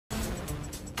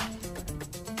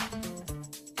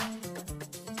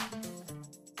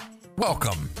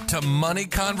Welcome to Money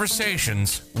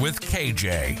Conversations with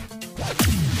KJ.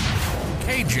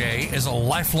 KJ is a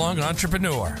lifelong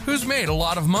entrepreneur who's made a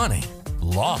lot of money,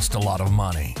 lost a lot of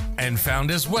money, and found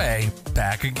his way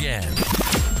back again.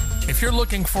 If you're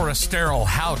looking for a sterile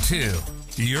how-to,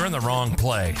 you're in the wrong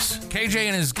place. KJ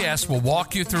and his guests will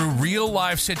walk you through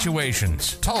real-life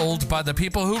situations told by the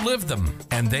people who live them,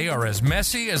 and they are as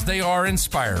messy as they are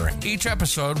inspiring. Each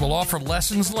episode will offer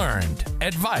lessons learned,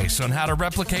 advice on how to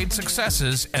replicate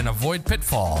successes and avoid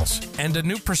pitfalls, and a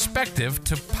new perspective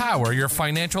to power your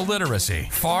financial literacy.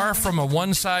 Far from a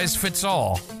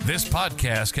one-size-fits-all, this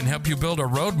podcast can help you build a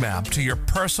roadmap to your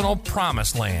personal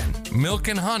promised land. Milk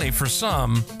and honey for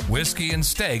some, whiskey and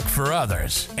steak for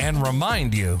others, and remind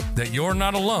you that you're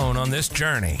not alone on this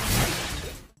journey.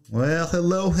 Well,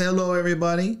 hello,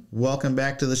 everybody. Welcome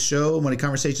back to the show, Money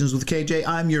Conversations with KJ.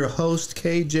 I'm your host,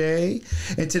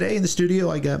 KJ. And today in the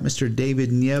studio, I got Mr.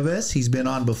 David Nieves. He's been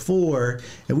on before,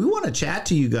 and we want to chat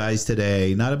to you guys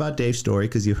today, not about Dave's story,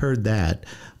 because you've heard that,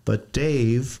 but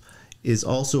Dave is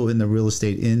also in the real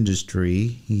estate industry.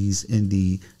 He's in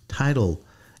the title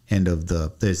end of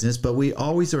the business, but we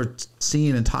always are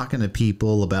seeing and talking to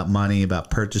people about money, about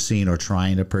purchasing or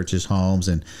trying to purchase homes,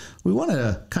 and we want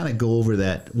to kind of go over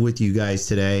that with you guys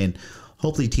today and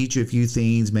hopefully teach you a few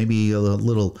things, maybe a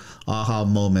little aha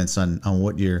moments on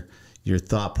what your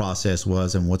thought process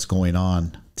was and what's going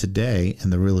on today in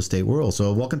the real estate world.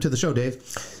 So welcome to the show, Dave.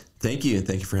 Thank you.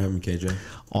 Thank you for having me, KJ.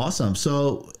 Awesome.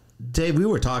 So Dave, we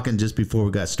were talking just before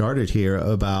we got started here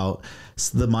about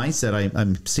the mindset.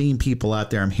 I'm seeing people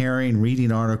out there. I'm hearing,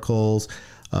 reading articles,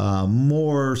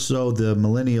 more so the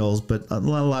millennials, but a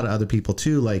lot of other people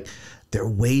too. Like they're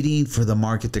waiting for the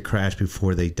market to crash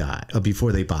before they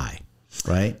buy,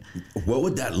 right? What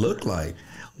would that look like?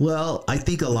 Well, I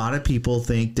think a lot of people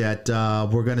think that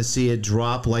we're going to see it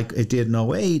drop like it did in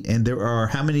 2008. And there are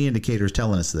how many indicators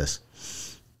telling us this?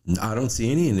 I don't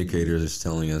see any indicators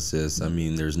telling us this. I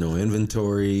mean, there's no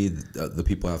inventory. The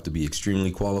people have to be extremely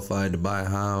qualified to buy a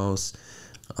house.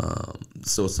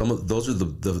 So some of those are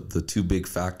the two big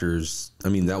factors. I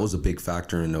mean, that was a big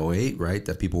factor in 2008, right?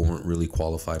 That people weren't really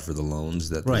qualified for the loans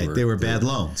that they were bad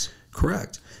loans.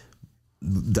 Correct.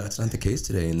 That's not the case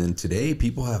today. And then today,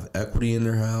 people have equity in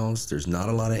their house. There's not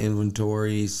a lot of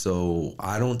inventory. So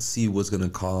I don't see what's going to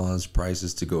cause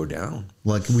prices to go down.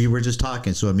 Like we were just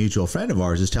talking. So a mutual friend of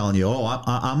ours is telling you,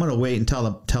 I'm going to wait until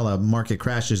a market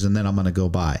crashes and then I'm going to go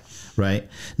buy. Right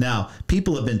now,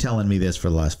 people have been telling me this for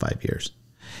the last 5 years.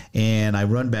 And I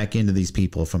run back into these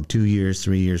people from 2 years,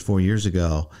 3 years, 4 years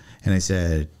ago. And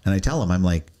I tell them, I'm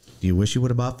like, do you wish you would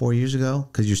have bought 4 years ago?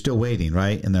 Because you're still waiting,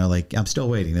 right? And they're like, I'm still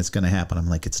waiting. It's going to happen. I'm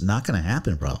like, it's not going to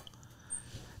happen, bro.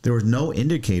 There were no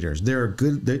indicators.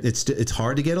 It's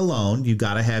hard to get a loan. You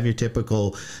got to have your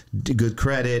typical good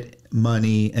credit,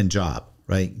 money, and job,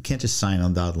 right? You can't just sign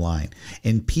on the dotted line.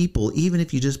 And people, even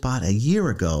if you just bought a year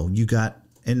ago, you got,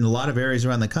 in a lot of areas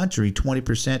around the country, 20%,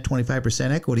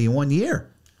 25% equity in 1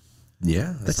 year.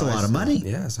 Yeah. That's a lot of money.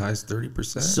 Yeah, as high as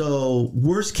 30%. So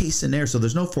worst case scenario, so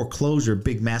there's no foreclosure,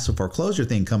 big massive foreclosure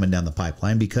thing coming down the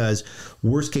pipeline, because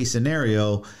worst case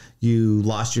scenario, you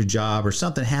lost your job or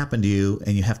something happened to you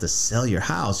and you have to sell your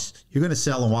house. You're going to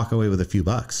sell and walk away with a few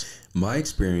bucks. My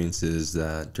experience is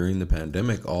that during the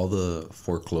pandemic, all the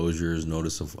foreclosures,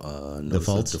 notice of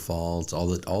defaults,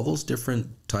 all those different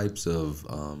types of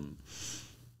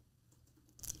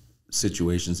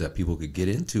situations that people could get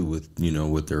into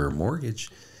with their mortgage,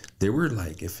 they were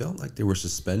like, it felt like they were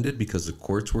suspended because the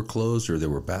courts were closed or they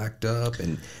were backed up.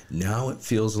 And now it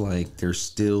feels like there's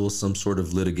still some sort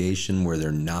of litigation where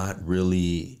they're not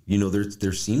really,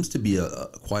 there seems to be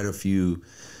quite a few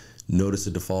notice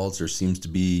of defaults. There seems to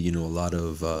be, a lot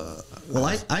of.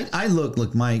 Well, I look,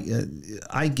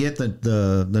 I get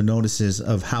the notices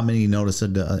of how many notice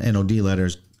of NOD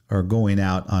letters are going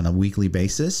out on a weekly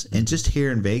basis. And just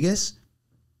here in Vegas,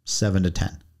 7 to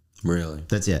 10. Really?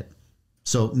 That's it.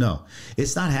 So no,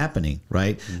 it's not happening,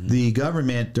 right? Mm-hmm. The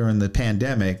government during the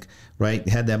pandemic, right,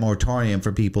 had that moratorium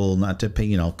for people not to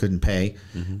pay, couldn't pay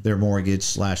their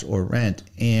mortgage / or rent.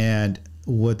 And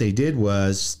what they did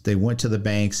was they went to the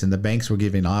banks, and the banks were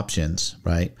giving options,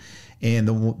 right? And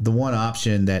the one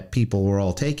option that people were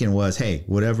all taking was, hey,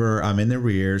 whatever I'm in the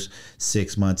arrears,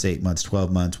 6 months, 8 months,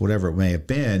 12 months, whatever it may have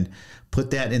been,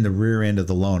 put that in the rear end of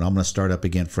the loan. I'm going to start up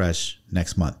again fresh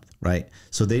next month, right?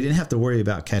 So they didn't have to worry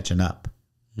about catching up,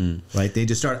 right? They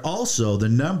just started. Also, the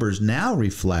numbers now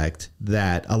reflect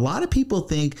that a lot of people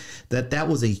think that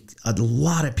was a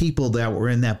lot of people that were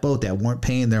in that boat that weren't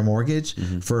paying their mortgage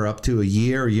for up to a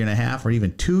year and a half, or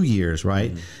even 2 years,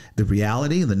 right? The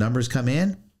reality, the numbers come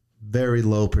in, very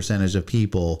low percentage of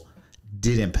people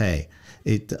didn't pay.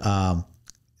 it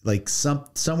like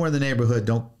somewhere in the neighborhood,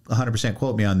 don't 100%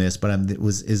 quote me on this, but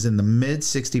is in the mid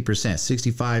 60%,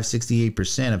 65,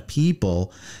 68% of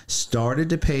people started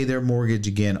to pay their mortgage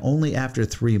again only after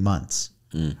 3 months.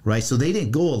 Right. So they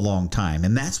didn't go a long time.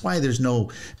 And that's why there's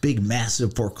no big,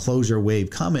 massive foreclosure wave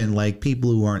coming. Like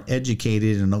people who aren't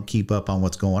educated and don't keep up on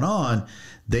what's going on,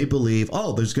 they believe,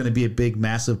 oh, there's going to be a big,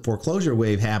 massive foreclosure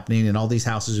wave happening and all these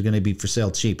houses are going to be for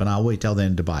sale cheap. And I'll wait till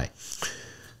then to buy.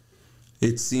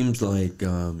 It seems like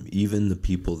even the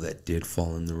people that did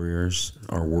fall in the rears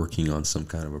are working on some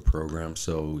kind of a program.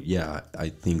 So, yeah, I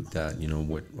think that,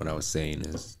 what I was saying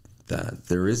is that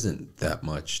there isn't that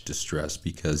much distress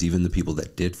because even the people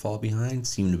that did fall behind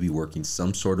seem to be working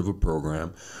some sort of a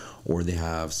program, or they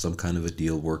have some kind of a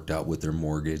deal worked out with their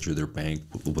mortgage or their bank,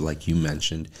 like you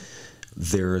mentioned.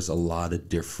 There's a lot of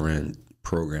different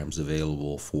programs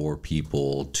available for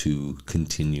people to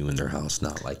continue in their house,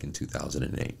 not like in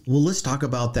 2008. Well, let's talk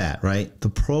about that, right? The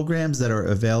programs that are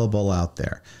available out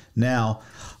there. Now,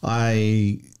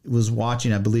 I was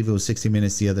watching, I believe it was 60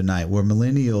 Minutes the other night, where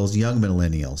millennials, young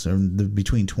millennials,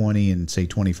 between 20 and say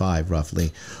 25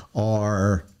 roughly,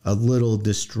 are a little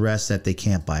distressed that they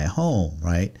can't buy a home,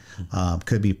 right?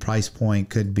 Could be price point,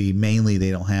 could be mainly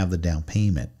they don't have the down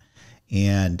payment.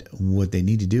 And what they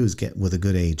need to do is get with a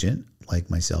good agent, like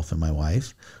myself and my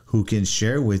wife, who can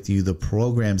share with you the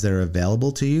programs that are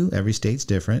available to you. Every state's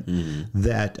different.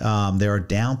 That there are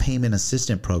down payment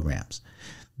assistance programs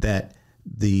that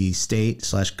the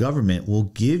state/government will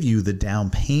give you the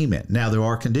down payment. Now, there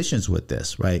are conditions with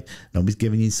this, right? Nobody's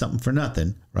giving you something for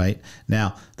nothing, right?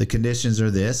 Now, the conditions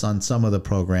are this on some of the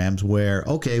programs where,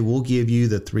 okay, we'll give you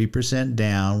the 3%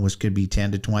 down, which could be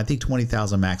 10 to 20, I think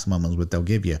 20,000 maximum is what they'll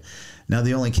give you. Now,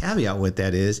 the only caveat with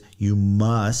that is you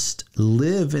must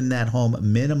live in that home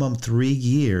minimum 3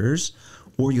 years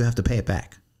or you have to pay it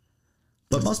back.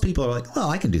 But most people are like, well,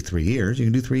 I can do 3 years. You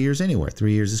can do 3 years anywhere.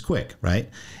 3 years is quick, right?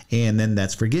 And then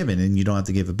that's forgiven and you don't have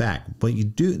to give it back. But you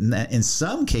do, in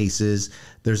some cases,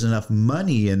 there's enough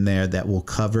money in there that will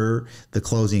cover the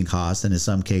closing costs, and in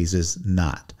some cases,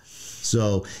 not.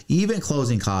 So even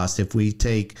closing costs, if we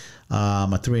take a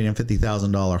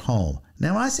 $350,000 home.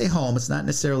 Now, when I say home, it's not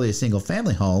necessarily a single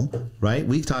family home, right?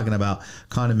 We're talking about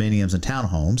condominiums and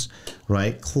townhomes,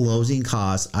 right? Closing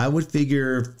costs. I would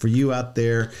figure for you out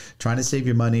there trying to save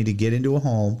your money to get into a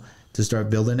home, to start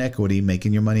building equity,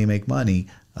 making your money make money,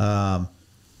 $5,000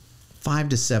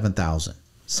 to $7,000.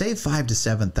 Save $5,000 to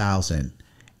 $7,000,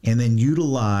 and then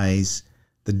utilize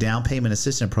the down payment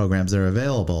assistance programs that are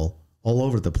available all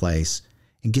over the place,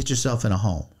 and get yourself in a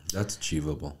home. That's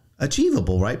achievable.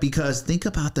 Achievable, right? Because think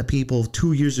about the people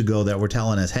 2 years ago that were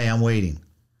telling us, "Hey, I'm waiting.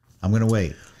 I'm going to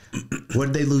wait." What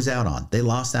did they lose out on? They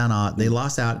lost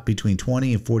out between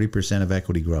 20 and 40% of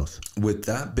equity growth. With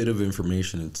that bit of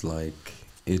information, it's like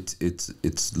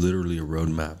it's literally a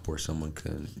roadmap where someone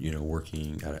can,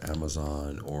 working at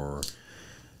Amazon or,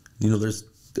 there's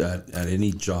at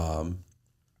any job,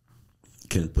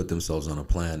 can put themselves on a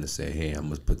plan to say, hey, I'm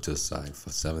going to put to aside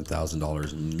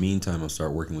 $7,000. In the meantime, I'll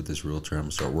start working with this realtor. I'm going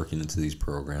to start working into these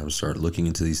programs, start looking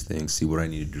into these things, see what I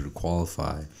need to do to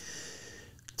qualify.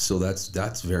 So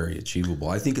that's very achievable.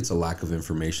 I think it's a lack of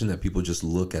information that people just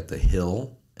look at the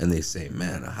hill and they say,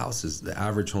 man, the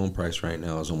average home price right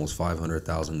now is almost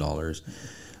 $500,000.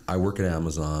 I work at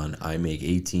Amazon. I make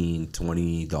 $18,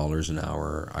 $20 an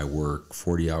hour. I work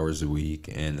 40 hours a week,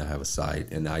 and I have a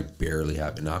site, and I barely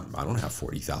have, and I don't have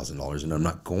 $40,000, and I'm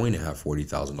not going to have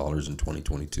 $40,000 in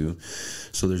 2022.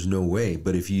 So there's no way.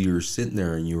 But if you're sitting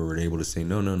there and you were able to say,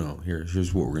 no,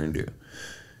 here's what we're going to do.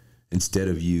 Instead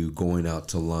of you going out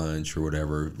to lunch or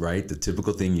whatever, right? The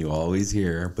typical thing you always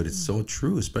hear, but it's so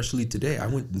true, especially today. I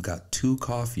went and got 2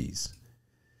 coffees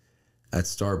at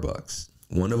Starbucks.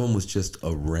 One of them was just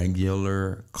a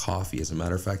regular coffee. As a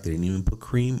matter of fact, they didn't even put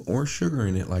cream or sugar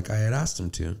in it like I had asked them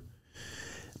to.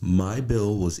 My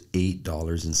bill was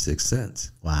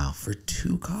 $8.06. Wow. For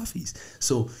 2 coffees.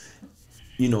 So,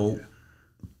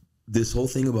 this whole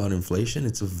thing about inflation,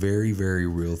 it's a very, very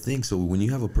real thing. So when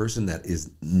you have a person that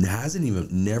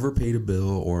never paid a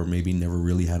bill or maybe never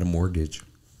really had a mortgage,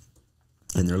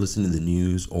 and they're listening to the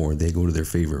news or they go to their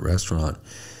favorite restaurant,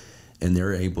 and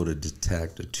they're able to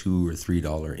detect a $2 or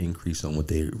 $3 increase on what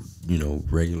they,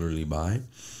 regularly buy,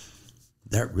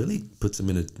 that really puts them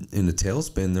in a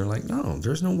tailspin. They're like, no,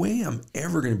 there's no way I'm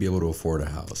ever going to be able to afford a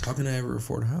house. How can I ever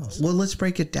afford a house? Well, let's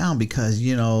break it down because,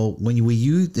 when we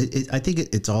use it, I think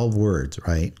it's all words,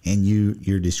 right? And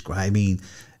you're describing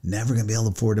never going to be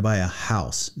able to afford to buy a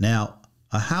house. Now,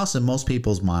 a house in most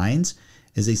people's minds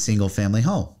is a single family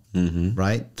home,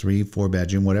 right? 3, 4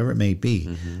 bedroom, whatever it may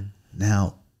be.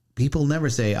 Now, People never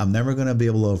say, I'm never going to be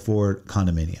able to afford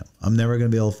condominium. I'm never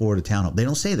going to be able to afford a townhome. They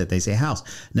don't say that. They say house.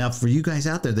 Now, for you guys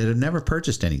out there that have never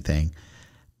purchased anything,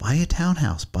 buy a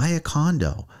townhouse, buy a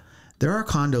condo. There are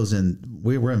condos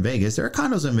we're in Vegas. There are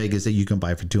condos in Vegas that you can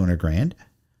buy for $200,000,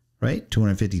 right?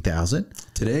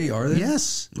 $250,000. Today, are there?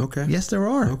 Yes. Okay. Yes, there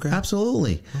are. Okay.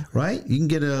 Absolutely. Okay. Right. You can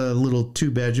get a little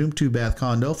 2-bedroom, 2-bath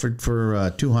condo for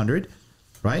 $200,000.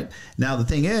 Right now, the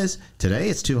thing is, today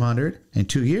it's $200,000. In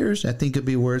 2 years, that thing could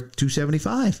be worth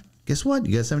 $275,000. Guess what?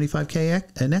 You got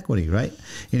 $75,000 in equity, right?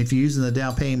 And if you're using the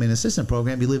down payment assistance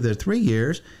program, you live there 3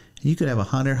 years, and you could have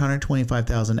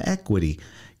 $125,000 equity.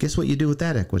 Guess what you do with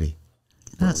that equity?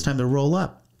 Now it's time to roll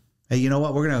up. Hey, you know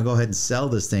what? We're going to go ahead and sell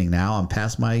this thing now. I'm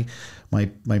past my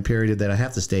period that I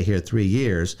have to stay here 3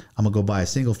 years. I'm going to go buy a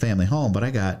single family home, but I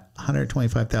got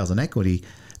 $125,000 equity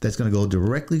that's going to go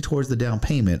directly towards the down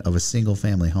payment of a single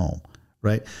family home,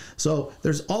 right? So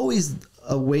there's always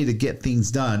a way to get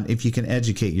things done if you can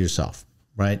educate yourself,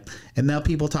 right? And now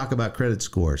people talk about credit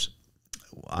scores.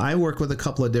 I work with a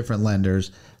couple of different lenders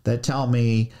that tell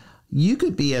me you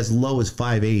could be as low as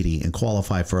 580 and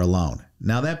qualify for a loan.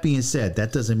 Now, that being said,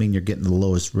 that doesn't mean you're getting the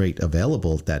lowest rate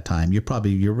available at that time. Your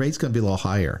rate's going to be a little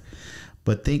higher.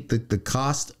 But think that the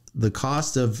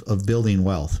cost of building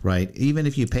wealth, right? Even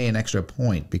if you pay an extra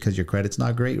point because your credit's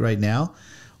not great right now,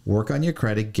 work on your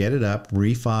credit, get it up,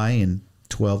 refi in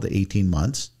 12 to 18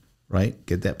 months, right?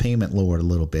 Get that payment lowered a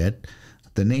little bit.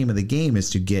 The name of the game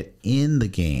is to get in the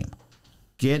game.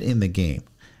 Get in the game.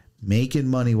 Making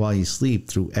money while you sleep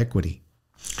through equity.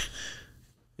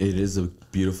 It is a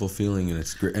beautiful feeling, and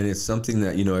it's great, and it's something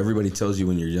that everybody tells you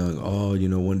when you're young. Oh,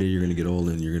 one day you're going to get old,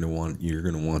 and you're going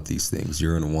to want these things.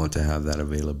 You're going to want to have that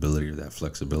availability or that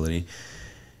flexibility,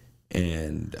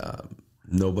 and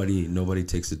nobody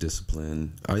takes the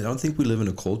discipline. I don't think we live in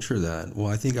a culture that. Well,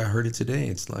 I think I heard it today.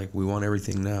 It's like we want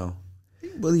everything now.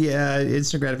 Well, yeah,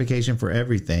 instant gratification for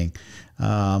everything,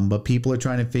 but people are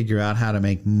trying to figure out how to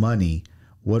make money.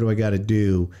 What do I got to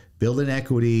do? Building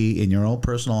equity in your own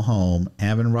personal home,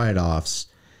 having write-offs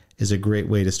is a great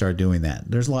way to start doing that.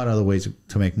 There's a lot of other ways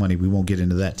to make money. We won't get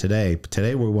into that today. But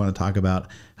today we want to talk about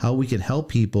how we can help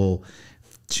people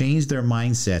change their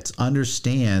mindsets,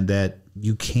 understand that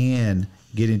you can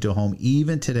get into a home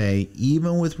even today,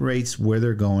 even with rates where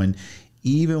they're going,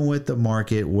 even with the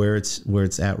market where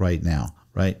it's at right now,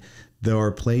 right? There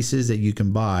are places that you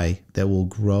can buy that will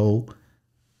grow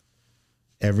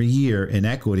every year in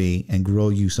equity and grow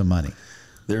you some money.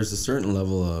 There's a certain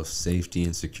level of safety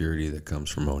and security that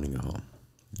comes from owning a home.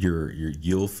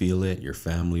 You'll feel it. Your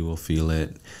family will feel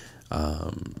it.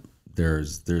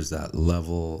 There's that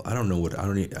level. I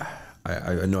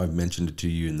know I've mentioned it to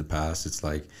you in the past. It's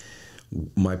like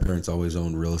my parents always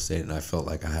owned real estate, and I felt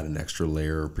like I had an extra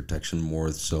layer of protection more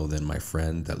so than my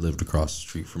friend that lived across the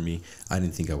street from me. I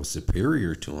didn't think I was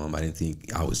superior to him. I didn't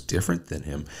think I was different than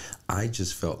him. I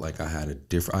just felt like I had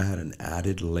an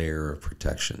added layer of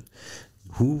protection.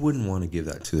 Who wouldn't want to give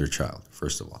that to their child,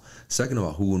 first of all? Second of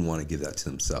all, who wouldn't want to give that to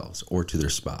themselves or to their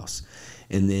spouse?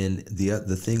 And then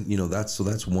the thing,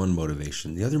 that's one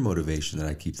motivation. The other motivation that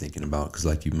I keep thinking about, because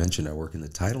like you mentioned, I work in the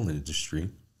title industry.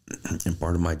 And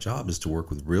part of my job is to work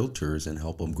with realtors and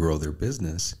help them grow their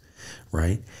business,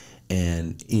 right?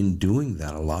 And in doing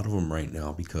that, a lot of them right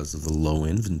now, because of the low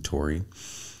inventory,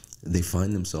 they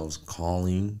find themselves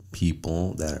calling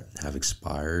people that have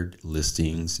expired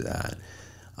listings that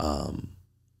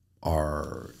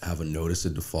have a notice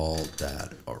of default,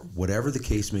 that, or whatever the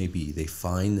case may be. They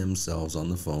find themselves on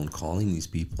the phone calling these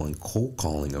people and cold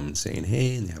calling them and saying,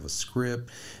 hey, and they have a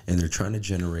script, and they're trying to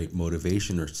generate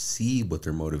motivation or see what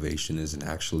their motivation is in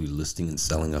actually listing and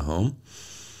selling a home.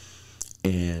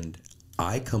 And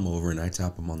I come over and I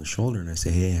tap them on the shoulder and I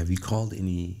say, hey, have you called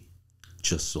any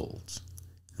just solds?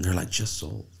 And they're like, just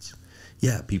solds?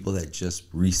 Yeah, people that just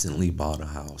recently bought a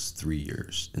house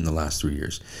in the last 3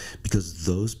 years, because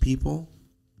those people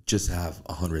just have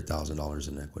 $100,000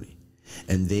 in equity,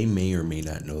 and they may or may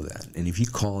not know that. And if you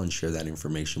call and share that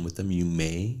information with them, you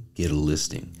may get a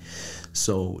listing.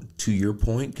 So to your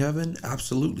point, Kevin,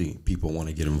 absolutely, people want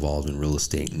to get involved in real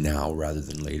estate now rather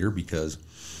than later, because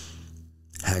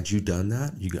had you done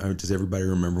that, does everybody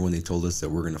remember when they told us that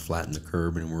we're going to flatten the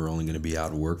curve and we're only going to be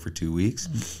out of work for 2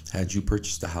 weeks? Had you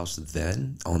purchased a house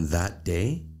then, on that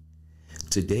day,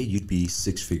 today you'd be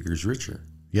 6 figures richer.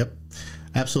 Yep,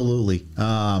 absolutely.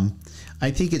 I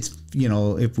think it's,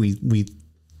 if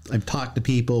I've talked to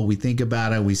people, we think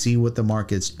about it, we see what the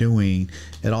market's doing.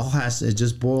 It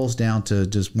just boils down to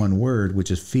just one word,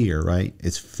 which is fear, right?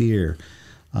 It's fear.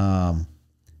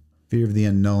 Fear of the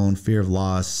unknown, fear of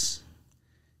loss,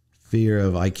 fear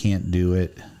of I can't do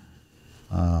it.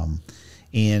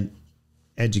 And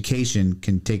education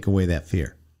can take away that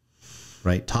fear,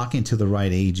 right? Talking to the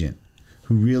right agent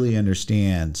who really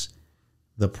understands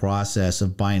the process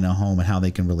of buying a home and how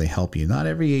they can really help you. Not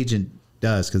every agent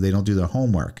does, because they don't do their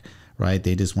homework, right?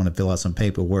 They just want to fill out some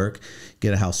paperwork,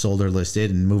 get a house sold or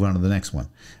listed, and move on to the next one.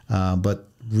 But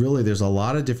really, there's a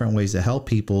lot of different ways to help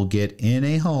people get in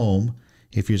a home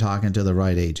if you're talking to the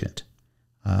right agent,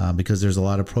 because there's a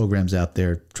lot of programs out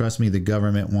there. Trust me, the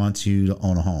government wants you to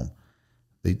own a home.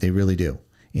 They really do.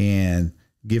 And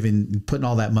putting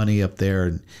all that money up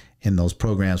there in those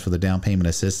programs for the down payment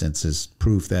assistance is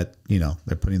proof that,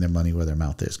 they're putting their money where their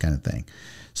mouth is, kind of thing.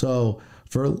 So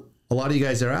for a lot of you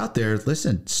guys that are out there,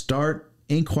 listen, start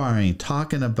inquiring,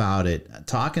 talking about it,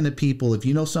 talking to people. If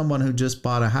you know someone who just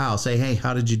bought a house, say, hey,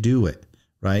 how did you do it?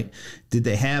 Right? Did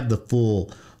they have the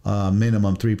full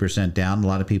minimum 3% down? A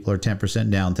lot of people are 10%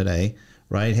 down today,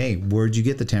 right? Hey, where'd you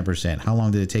get the 10%? How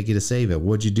long did it take you to save it?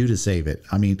 What'd you do to save it?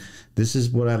 I mean, this is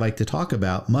what I like to talk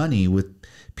about, money. With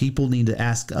people need to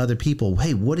ask other people,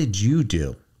 hey, what did you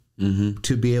do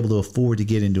to be able to afford to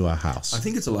get into a house? I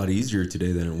think it's a lot easier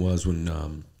today than it was when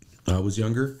I was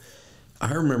younger.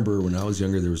 I remember when I was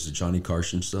younger, there was a Johnny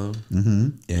Carson show,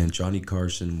 and Johnny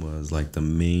Carson was like the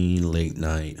main late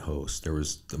night host. There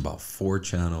was about 4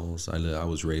 channels. I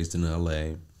was raised in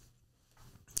LA.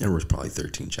 There was probably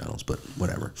 13 channels, but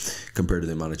whatever. Compared to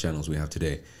the amount of channels we have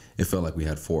today, it felt like we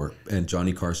had 4. And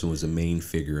Johnny Carson was the main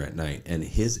figure at night. And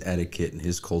his etiquette and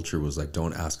his culture was like,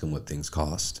 don't ask him what things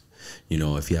cost.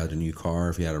 If he had a new car,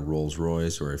 if he had a Rolls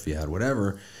Royce, or if he had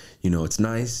whatever, it's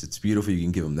nice, it's beautiful, you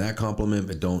can give him that compliment,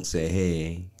 but don't say,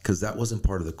 hey, because that wasn't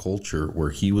part of the culture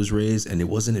where he was raised, and it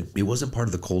wasn't part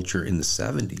of the culture in the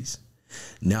 70s.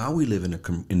 Now we live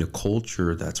in a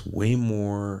culture that's way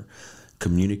more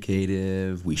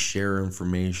communicative. We share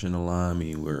information a lot. I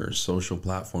mean, we're social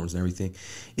platforms and everything.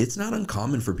 It's not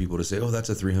uncommon for people to say, oh, that's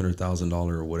a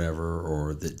 $300,000 or whatever,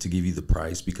 or to give you the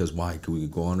price, because why? Because we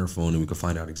can go on our phone and we can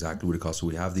find out exactly what it costs. So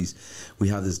we have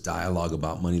this dialogue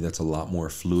about money that's a lot more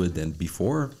fluid than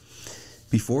before.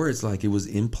 Before, it's like it was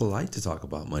impolite to talk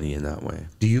about money in that way.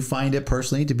 Do you find it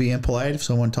personally to be impolite if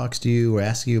someone talks to you or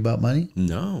asks you about money?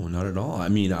 No, not at all. I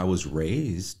mean, I was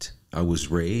raised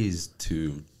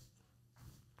to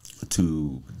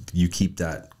you keep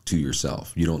that to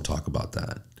yourself. You don't talk about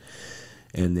that.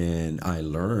 And then I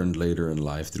learned later in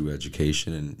life through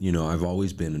education, and I've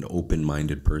always been an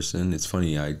open-minded person. It's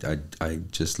funny, I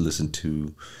just listened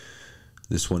to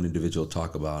this one individual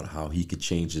talk about how he could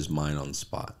change his mind on the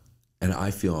spot. And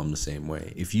I feel I'm the same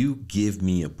way. If you give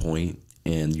me a point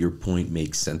and your point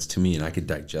makes sense to me and I could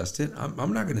digest it,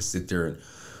 I'm not going to sit there and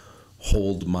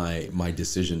hold my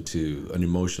decision to an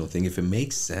emotional thing. If it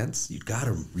makes sense, you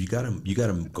gotta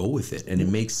go with it. And it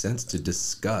makes sense to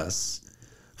discuss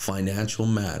financial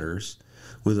matters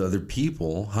with other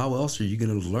people. How else are you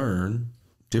going to learn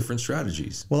different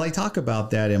strategies? Well, I talk about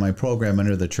that in my program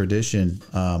under the tradition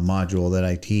module that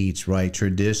I teach, right?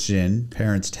 Tradition,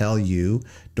 parents tell you,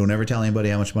 don't ever tell anybody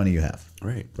how much money you have.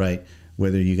 Right?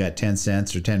 Whether you got 10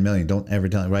 cents or 10 million, don't ever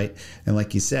tell, right? And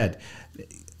like you said,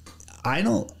 I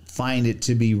don't find it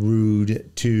to be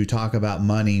rude to talk about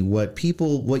money. What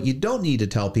you don't need to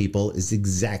tell people is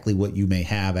exactly what you may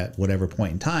have at whatever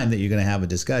point in time that you're going to have a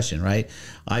discussion, right?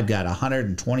 I've got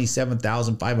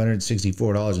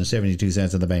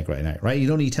 $127,564.72 in the bank right now, right? You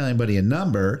don't need to tell anybody a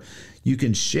number. You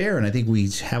can share, and I think we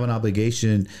have an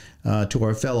obligation to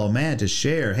our fellow man to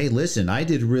share. Hey, listen, I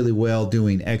did really well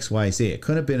doing X, Y, Z. It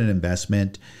could have been an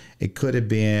investment. It could have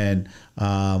been,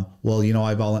 last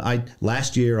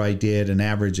year I did an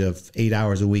average of 8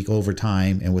 hours a week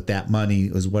overtime, and with that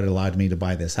money was what allowed me to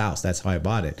buy this house. That's how I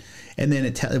bought it. And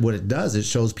then what it does, it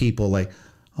shows people like,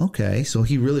 okay, so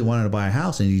he really wanted to buy a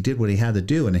house and he did what he had to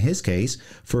do. And in his case,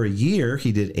 for a year,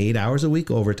 he did 8 hours a week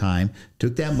overtime,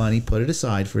 took that money, put it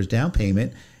aside for his down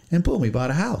payment, and boom, he bought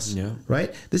a house. Yeah.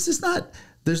 Right?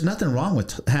 There's nothing wrong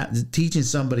with teaching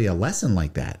somebody a lesson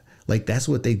like that. Like, that's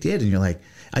what they did. And you're like,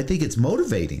 I think it's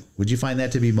motivating. Would you find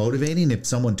that to be motivating if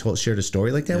someone shared a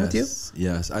story like that with you?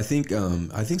 Yes. I think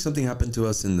something happened to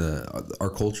us our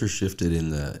culture shifted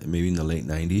maybe in the late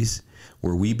 90s,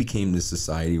 where we became this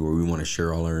society where we want to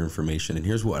share all our information. And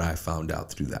here's what I found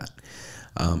out through that.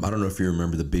 I don't know if you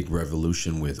remember the big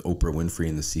revolution with Oprah Winfrey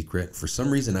and The Secret. For some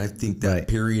reason, I think that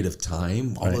period of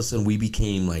time, all of a sudden we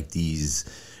became like these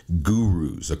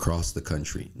gurus across the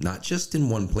country, not just in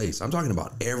one place. I'm talking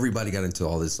about everybody got into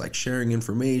all this, like sharing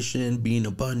information, being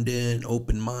abundant,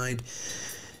 open mind.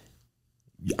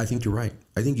 I think you're right.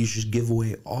 I think you should give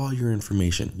away all your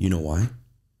information. You know why?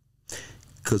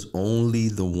 Because only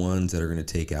the ones that are going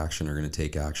to take action are going to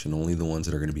take action. Only the ones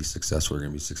that are going to be successful are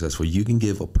going to be successful. You can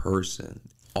give a person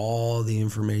all the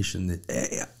information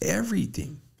that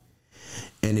everything.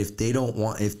 And if they don't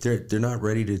want, if they're not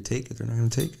ready to take it, they're not going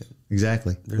to take it.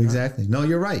 Exactly. Exactly. No,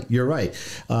 you're right. You're right.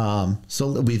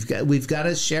 So we've got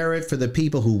to share it for the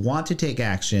people who want to take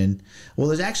action. Well,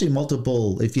 there's actually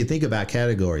multiple, if you think about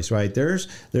categories, right? There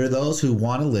are those who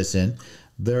want to listen.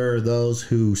 There are those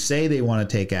who say they want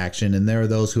to take action, and there are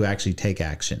those who actually take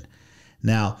action.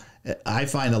 Now, I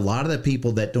find a lot of the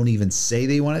people that don't even say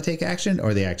they want to take action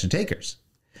are the action takers.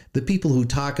 The people who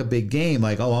talk a big game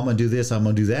like, oh, I'm going to do this, I'm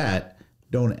going to do that,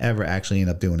 don't ever actually end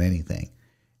up doing anything.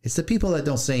 It's the people that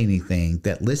don't say anything,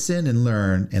 that listen and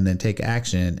learn and then take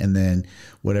action, and then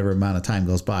whatever amount of time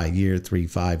goes by, year, 3,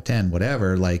 5, 10,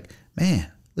 whatever, like,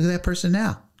 man, look at that person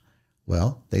now.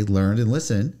 Well, they learned and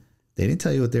listened. They didn't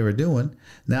tell you what they were doing.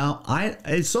 Now,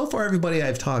 so far everybody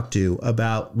I've talked to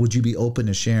about, would you be open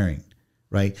to sharing,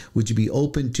 right? Would you be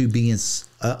open to being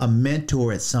a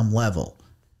mentor at some level?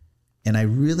 And I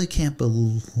really can't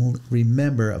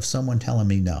remember of someone telling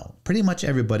me no. Pretty much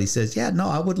everybody says, yeah, no,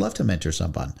 I would love to mentor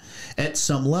someone at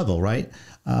some level, right?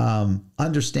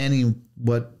 Understanding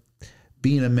what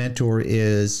being a mentor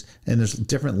is, and there's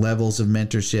different levels of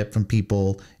mentorship from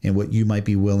people and what you might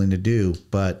be willing to do.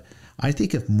 But I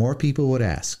think if more people would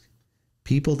ask,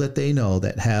 people that they know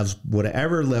that have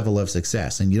whatever level of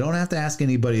success, and you don't have to ask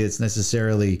anybody that's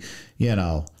necessarily,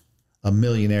 a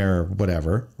millionaire or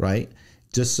whatever, right?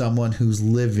 Just someone who's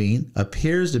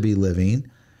appears to be living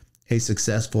a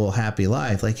successful, happy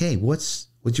life. Like, hey, what's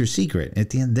your secret?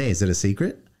 At the end of the day, is it a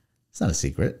secret? It's not a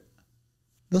secret.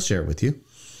 They'll share it with you.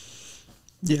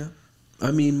 Yeah.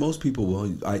 I mean, most people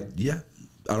will.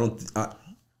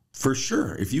 For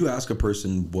sure. If you ask a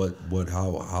person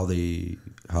how they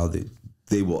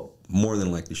will more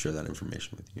than likely share that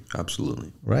information with you.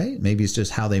 Absolutely. Right. Maybe it's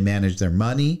just how they manage their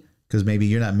money. Because maybe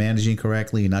you're not managing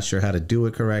correctly, you're not sure how to do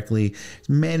it correctly. There's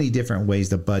many different ways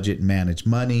to budget and manage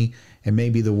money. And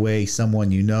maybe the way someone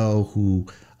who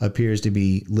appears to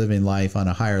be living life on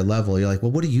a higher level, you're like,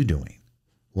 well, what are you doing?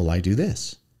 Well, I do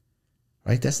this.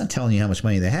 Right? That's not telling you how much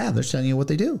money they have. They're telling you what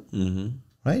they do. Mm-hmm.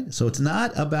 Right? So it's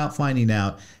not about finding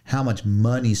out how much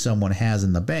money someone has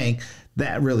in the bank.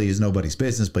 That really is nobody's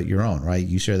business but your own, right?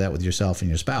 You share that with yourself and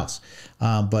your spouse.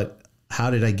 But how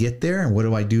did I get there, and what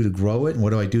do I do to grow it, and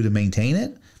what do I do to maintain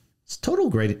it? It's total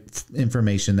great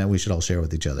information that we should all share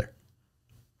with each other.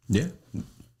 Yeah.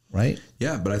 Right?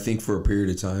 Yeah, but I think for a period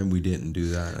of time, we didn't do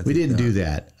that. We didn't do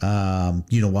that.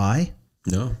 You know why?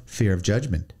 No. Fear of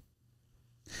judgment.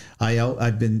 I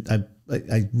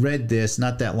read this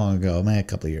not that long ago, a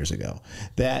couple of years ago.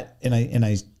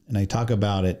 And I talk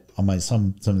about it on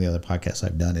some of the other podcasts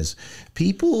I've done, is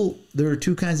there are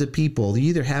two kinds of people. You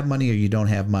either have money or you don't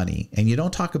have money. And you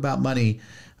don't talk about money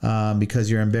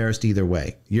because you're embarrassed either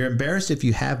way. You're embarrassed if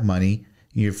you have money.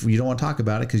 You don't want to talk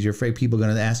about it because you're afraid people are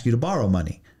going to ask you to borrow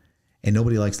money. And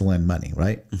nobody likes to lend money,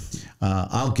 right?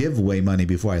 I'll give away money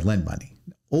before I lend money.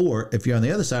 Or if you're on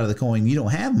the other side of the coin, you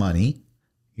don't have money,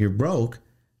 you're broke,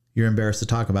 you're embarrassed to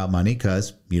talk about money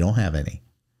because you don't have any.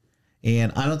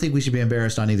 And I don't think we should be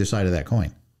embarrassed on either side of that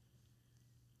coin.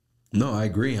 No, I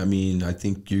agree. I mean, I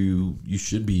think you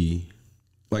should be,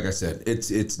 like I said,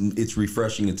 it's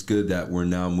refreshing. It's good that we're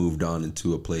now moved on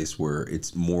into a place where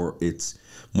it's more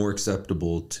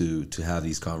acceptable to have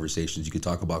these conversations. You could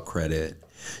talk about credit.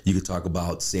 You could talk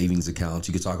about savings accounts.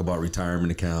 You could talk about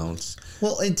retirement accounts.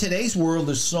 Well, in today's world,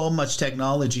 there's so much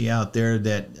technology out there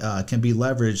that can be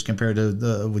leveraged compared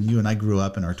to when you and I grew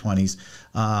up in our 20s.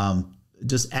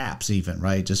 Just apps even,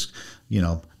 right? Just,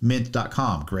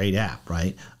 mint.com, great app,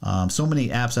 right? So many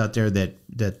apps out there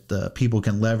that people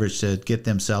can leverage to get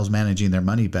themselves managing their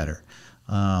money better.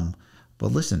 But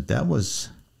listen, that was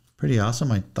pretty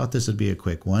awesome. I thought this would be a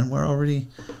quick one. We're already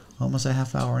almost a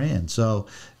half hour in. So,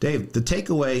 Dave, the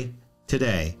takeaway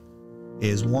today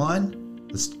is, one,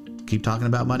 let's keep talking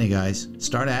about money, guys.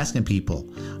 Start asking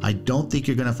people. I don't think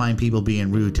you're going to find people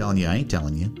being rude telling you I ain't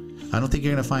telling you. I don't think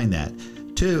you're going to find that.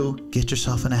 2, get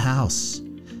yourself in a house.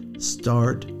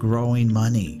 Start growing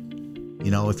money.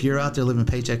 If you're out there living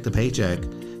paycheck to paycheck,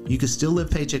 you can still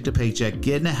live paycheck to paycheck,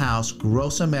 get in a house, grow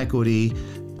some equity.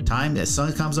 The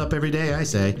sun comes up every day, I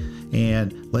say,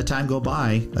 and let time go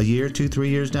by. A year, 2, 3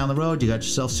 years down the road, you got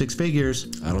yourself 6 figures.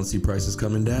 I don't see prices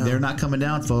coming down. They're not coming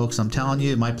down, folks. I'm telling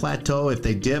you, my plateau, if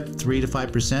they dip 3 to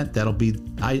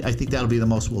 5%, I think that'll be the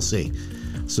most we'll see.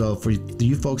 So for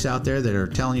you folks out there that are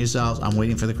telling yourselves, I'm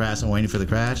waiting for the crash,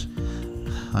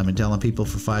 I've been telling people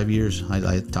for 5 years.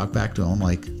 I talk back to them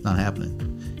like, not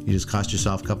happening. You just cost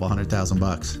yourself a couple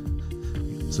 $100,000.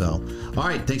 So, all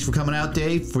right. Thanks for coming out,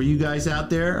 Dave. For you guys out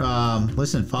there,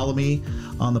 listen, follow me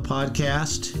on the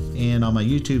podcast and on my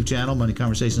YouTube channel, Money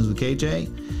Conversations with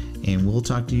KJ, and we'll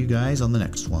talk to you guys on the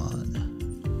next one.